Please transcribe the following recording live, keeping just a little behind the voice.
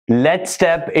Let's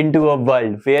step into a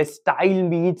world where style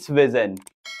meets vision,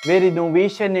 where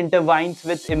innovation intertwines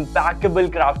with impeccable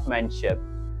craftsmanship.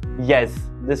 Yes,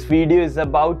 this video is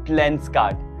about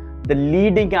Lenskart, the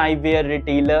leading eyewear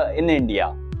retailer in India,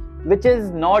 which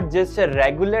is not just a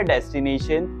regular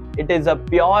destination, it is a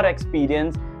pure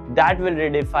experience that will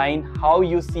redefine how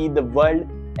you see the world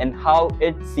and how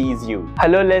it sees you.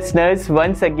 Hello listeners,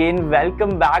 once again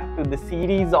welcome back to the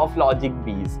series of Logic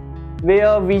Bees,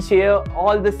 where we share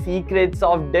all the secrets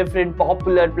of different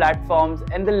popular platforms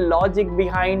and the logic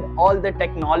behind all the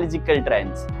technological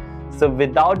trends. So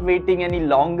without waiting any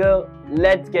longer,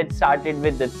 let's get started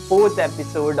with the fourth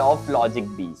episode of Logic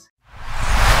Bees.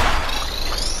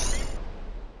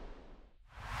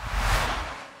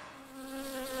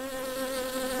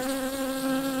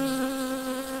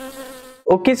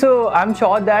 Okay, so I'm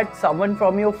sure that someone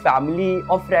from your family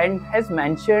or friend has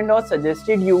mentioned or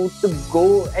suggested you to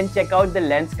go and check out the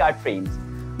Lenskart frames.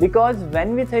 Because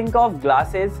when we think of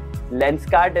glasses,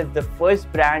 Lenskart is the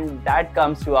first brand that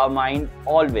comes to our mind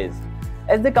always.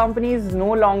 As the company is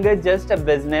no longer just a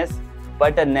business,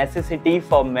 but a necessity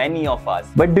for many of us.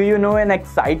 But do you know an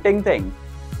exciting thing?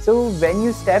 So when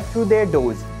you step through their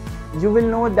doors, you will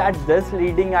know that this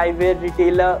leading eyewear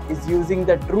retailer is using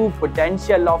the true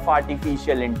potential of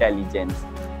artificial intelligence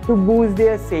to boost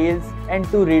their sales and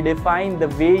to redefine the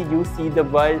way you see the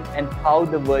world and how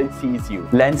the world sees you.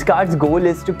 Lenskart's goal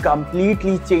is to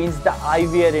completely change the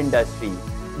eyewear industry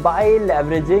by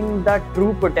leveraging the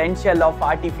true potential of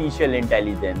artificial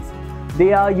intelligence.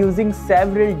 They are using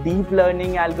several deep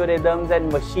learning algorithms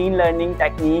and machine learning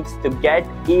techniques to get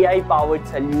AI-powered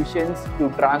solutions to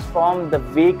transform the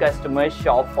way customers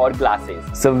shop for glasses.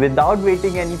 So without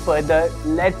waiting any further,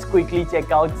 let's quickly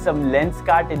check out some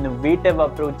Lenskart innovative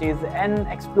approaches and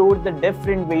explore the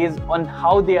different ways on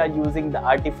how they are using the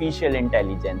artificial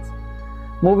intelligence.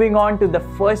 Moving on to the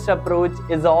first approach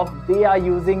is they are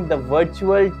using the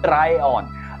virtual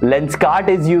try-on. Lenskart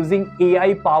is using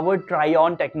AI-powered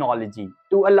try-on technology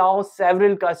to allow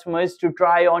several customers to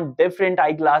try on different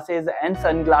eyeglasses and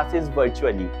sunglasses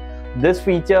virtually. This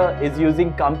feature is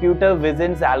using computer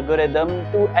vision's algorithm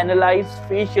to analyze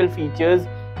facial features,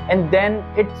 and then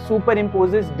it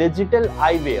superimposes digital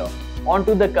eyewear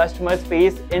onto the customer's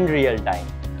face in real time.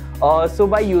 So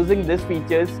by using these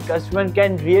features, customer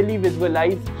can really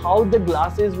visualize how the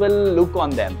glasses will look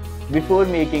on them before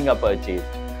making a purchase.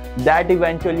 That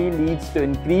eventually leads to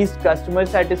increased customer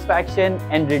satisfaction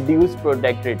and reduced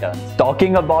product returns.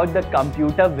 Talking about the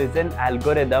computer vision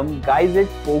algorithm, guys, it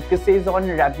focuses on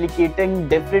replicating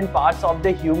different parts of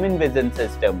the human vision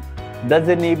system, thus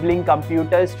enabling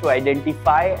computers to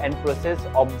identify and process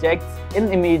objects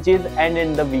in images and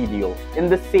in the video in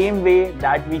the same way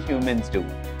that we humans do.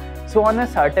 So on a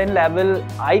certain level,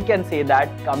 I can say that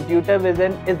computer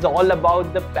vision is all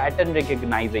about the pattern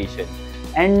recognition.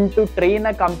 And to train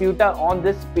a computer on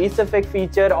this specific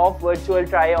feature of virtual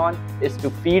try-on is to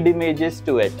feed images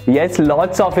to it. Yes,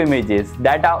 lots of images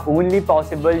that are only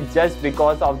possible just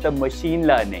because of the machine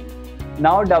learning.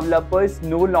 Now developers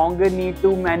no longer need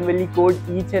to manually code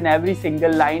each and every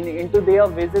single line into their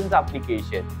visions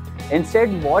application.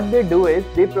 Instead, what they do is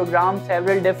they program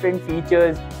several different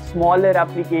features, smaller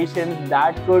applications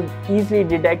that could easily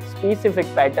detect specific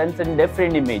patterns in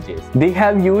different images. They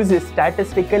have used a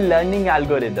statistical learning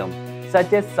algorithm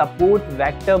such as support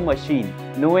vector machine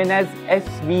known as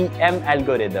SVM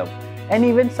algorithm, and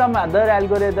even some other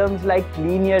algorithms like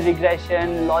linear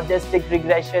regression, logistic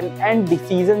regression and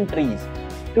decision trees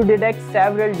to detect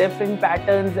several different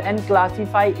patterns and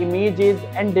classify images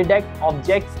and detect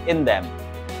objects in them.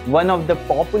 One of the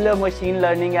popular machine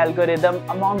learning algorithm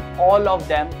among all of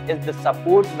them is the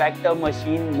support vector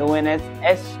machine known as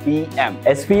SVM.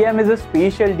 SVM is a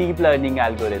spatial deep learning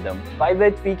algorithm by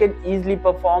which we can easily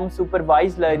perform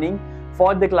supervised learning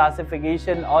for the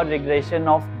classification or regression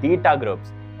of data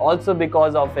groups, also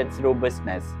because of its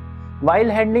robustness. While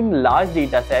handling large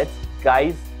data sets,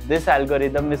 guys, this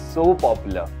algorithm is so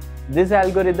popular. This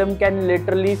algorithm can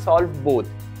literally solve both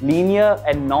linear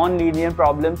and non-linear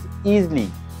problems easily,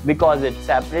 because it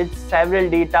separates several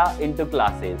data into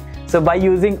classes. So by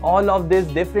using all of these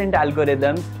different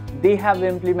algorithms, they have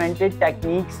implemented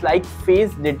techniques like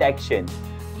face detection.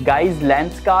 Guys,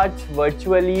 Lenskart's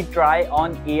virtually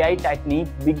try-on AI technique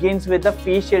begins with a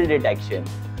facial detection.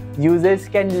 Users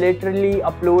can literally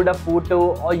upload a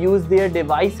photo or use their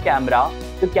device camera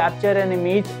to capture an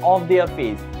image of their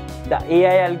face. The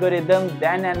AI algorithm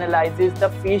then analyzes the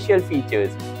facial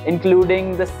features,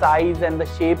 including the size and the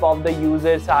shape of the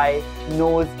user's eye,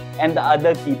 nose, and the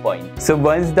other key points. So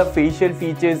once the facial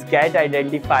features get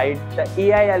identified, the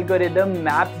AI algorithm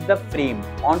maps the frame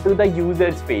onto the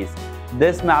user's face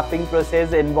This mapping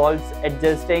process involves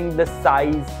adjusting the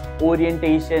size,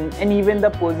 orientation, and even the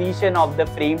position of the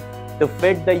frame to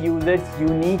fit the user's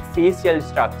unique facial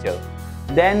structure.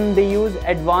 Then they use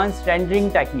advanced rendering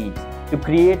techniques to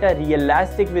create a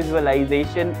realistic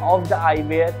visualization of the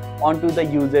eyewear onto the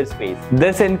user's face.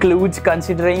 This includes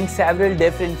considering several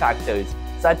different factors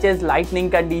such as lighting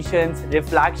conditions,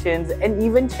 reflections, and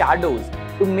even shadows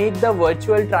to make the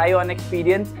virtual try-on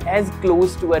experience as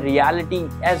close to a reality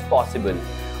as possible.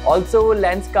 Also,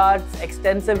 Lenskart's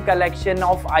extensive collection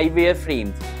of eyewear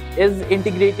frames is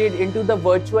integrated into the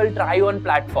virtual try-on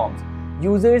platforms.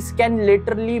 Users can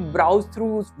literally browse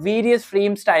through various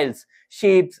frame styles,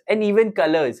 shapes, and even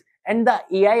colors, and the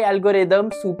AI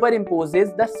algorithm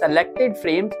superimposes the selected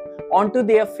frames onto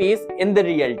their face in the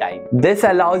real time. This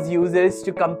allows users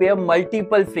to compare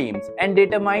multiple frames and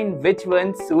determine which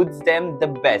one suits them the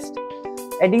best.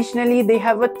 Additionally, they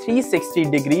have a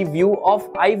 360-degree view of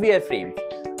eyewear frames.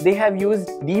 They have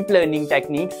used deep learning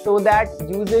techniques so that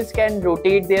users can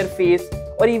rotate their face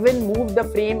or even move the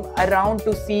frame around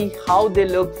to see how they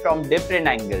look from different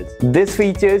angles. This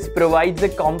feature provides a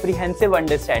comprehensive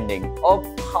understanding of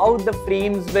how the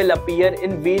frames will appear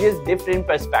in various different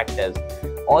perspectives.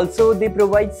 Also, they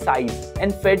provide size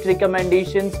and fit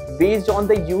recommendations based on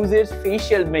the user's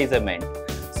facial measurement.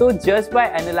 So just by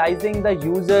analyzing the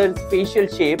user's facial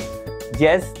shape,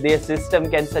 yes, their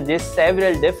system can suggest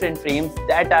several different frames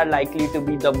that are likely to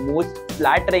be the most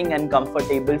flattering and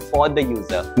comfortable for the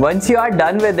user. Once you are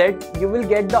done with it, you will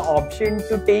get the option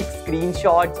to take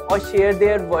screenshots or share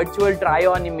their virtual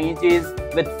try-on images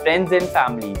with friends and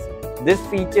families. This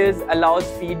feature allows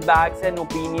feedbacks and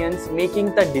opinions,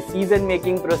 making the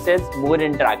decision-making process more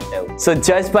interactive. So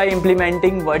just by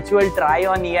implementing virtual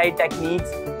try-on AI techniques,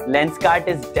 Lenskart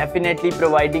is definitely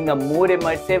providing a more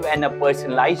immersive and a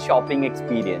personalized shopping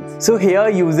experience. So here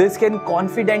users can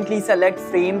confidently select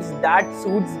frames that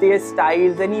suits their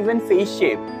styles and even face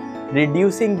shape,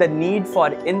 reducing the need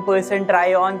for in-person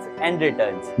try-ons and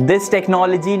returns. This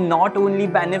technology not only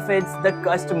benefits the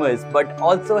customers but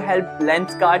also helps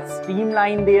Lenskart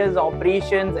streamline their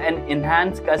operations and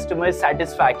enhance customer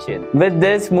satisfaction. With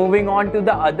this, moving on to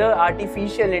the other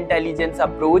artificial intelligence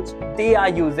approach they are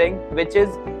using, which is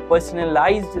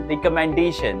personalized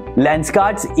recommendation.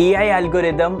 Lenskart's AI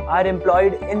algorithms are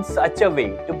employed in such a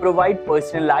way to provide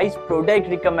personalized product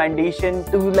recommendation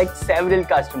to several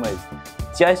customers.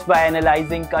 Just by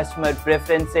analyzing customer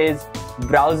preferences,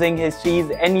 browsing histories,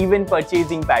 and even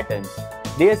purchasing patterns,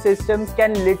 their systems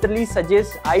can literally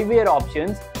suggest eyewear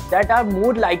options that are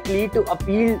more likely to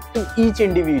appeal to each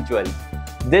individual.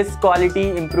 This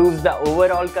quality improves the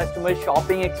overall customer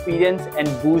shopping experience and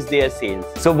boosts their sales.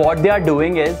 So what they are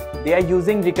doing is, they are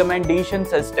using recommendation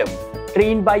system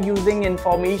trained by using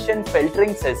information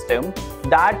filtering system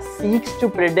that seeks to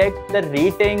predict the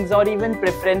ratings or even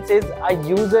preferences a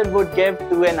user would give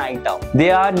to an item.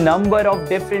 There are a number of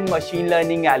different machine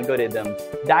learning algorithms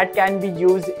that can be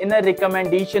used in a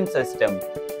recommendation system.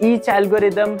 Each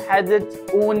algorithm has its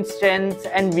own strengths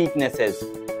and weaknesses,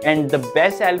 and the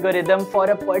best algorithm for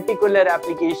a particular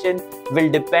application will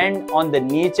depend on the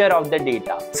nature of the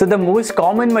data. So the most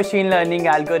common machine learning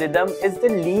algorithm is the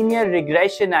linear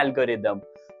regression algorithm.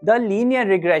 The linear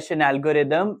regression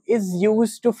algorithm is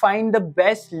used to find the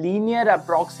best linear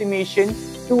approximation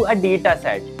to a data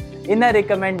set. In a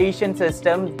recommendation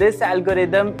system, this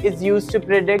algorithm is used to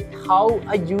predict how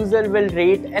a user will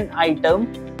rate an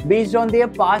item based on their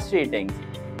past ratings.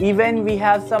 Even we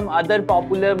have some other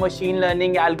popular machine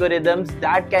learning algorithms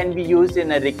that can be used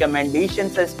in a recommendation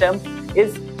system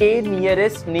is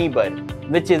k-nearest neighbor,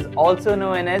 which is also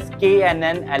known as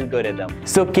KNN algorithm.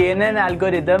 So KNN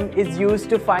algorithm is used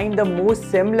to find the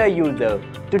most similar user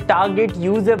to target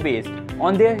user based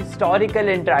on their historical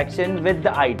interaction with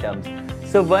the items.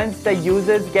 So once the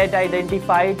users get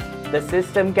identified, the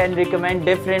system can recommend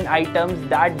different items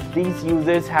that these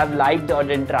users have liked or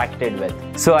interacted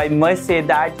with. So I must say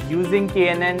that using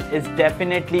KNN is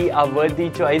definitely a worthy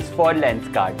choice for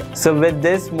Lenskart. So with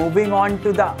this, moving on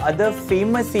to the other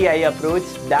famous AI approach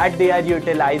that they are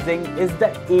utilizing is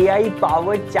the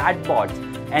AI-powered chatbots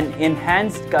and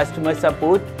enhanced customer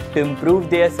support to improve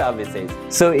their services.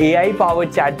 So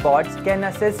AI-powered chatbots can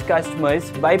assist customers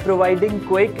by providing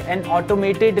quick and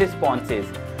automated responses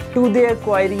to their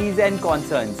queries and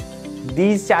concerns.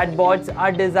 These chatbots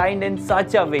are designed in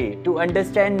such a way to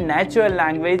understand natural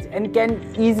language and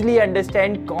can easily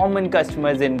understand common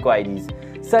customers' inquiries,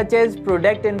 such as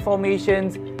product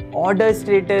informations, order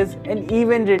status, and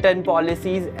even return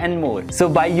policies and more. So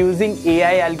by using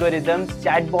AI algorithms,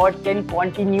 chatbot can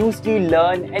continuously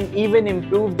learn and even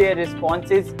improve their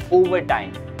responses over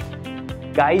time.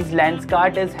 Guys,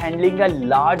 Lenskart is handling a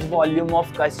large volume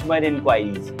of customer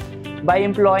inquiries. By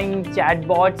employing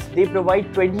chatbots, they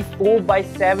provide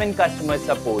 24/7 customer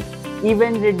support,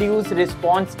 even reduce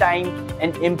response time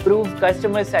and improve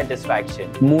customer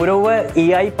satisfaction. Moreover,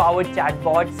 AI-powered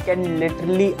chatbots can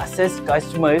literally assist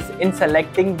customers in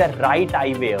selecting the right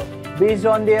eyewear based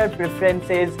on their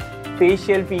preferences,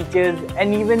 facial features,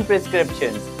 and even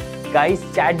prescriptions. Guys,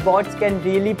 chatbots can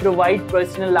really provide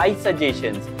personalized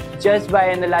suggestions just by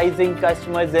analyzing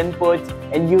customers' inputs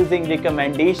and using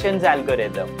recommendations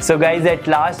algorithm. So guys, at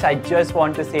last, I just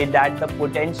want to say that the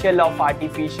potential of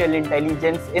artificial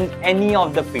intelligence in any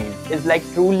of the fields is like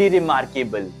truly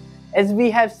remarkable. As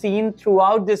we have seen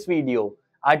throughout this video,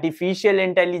 artificial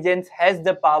intelligence has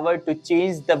the power to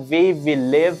change the way we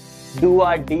live, do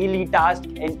our daily tasks,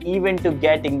 and even to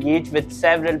get engaged with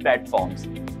several platforms.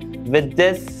 With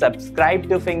this, subscribe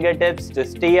to Fingertips to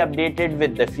stay updated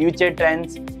with the future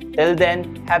trends. Till then,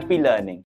 happy learning.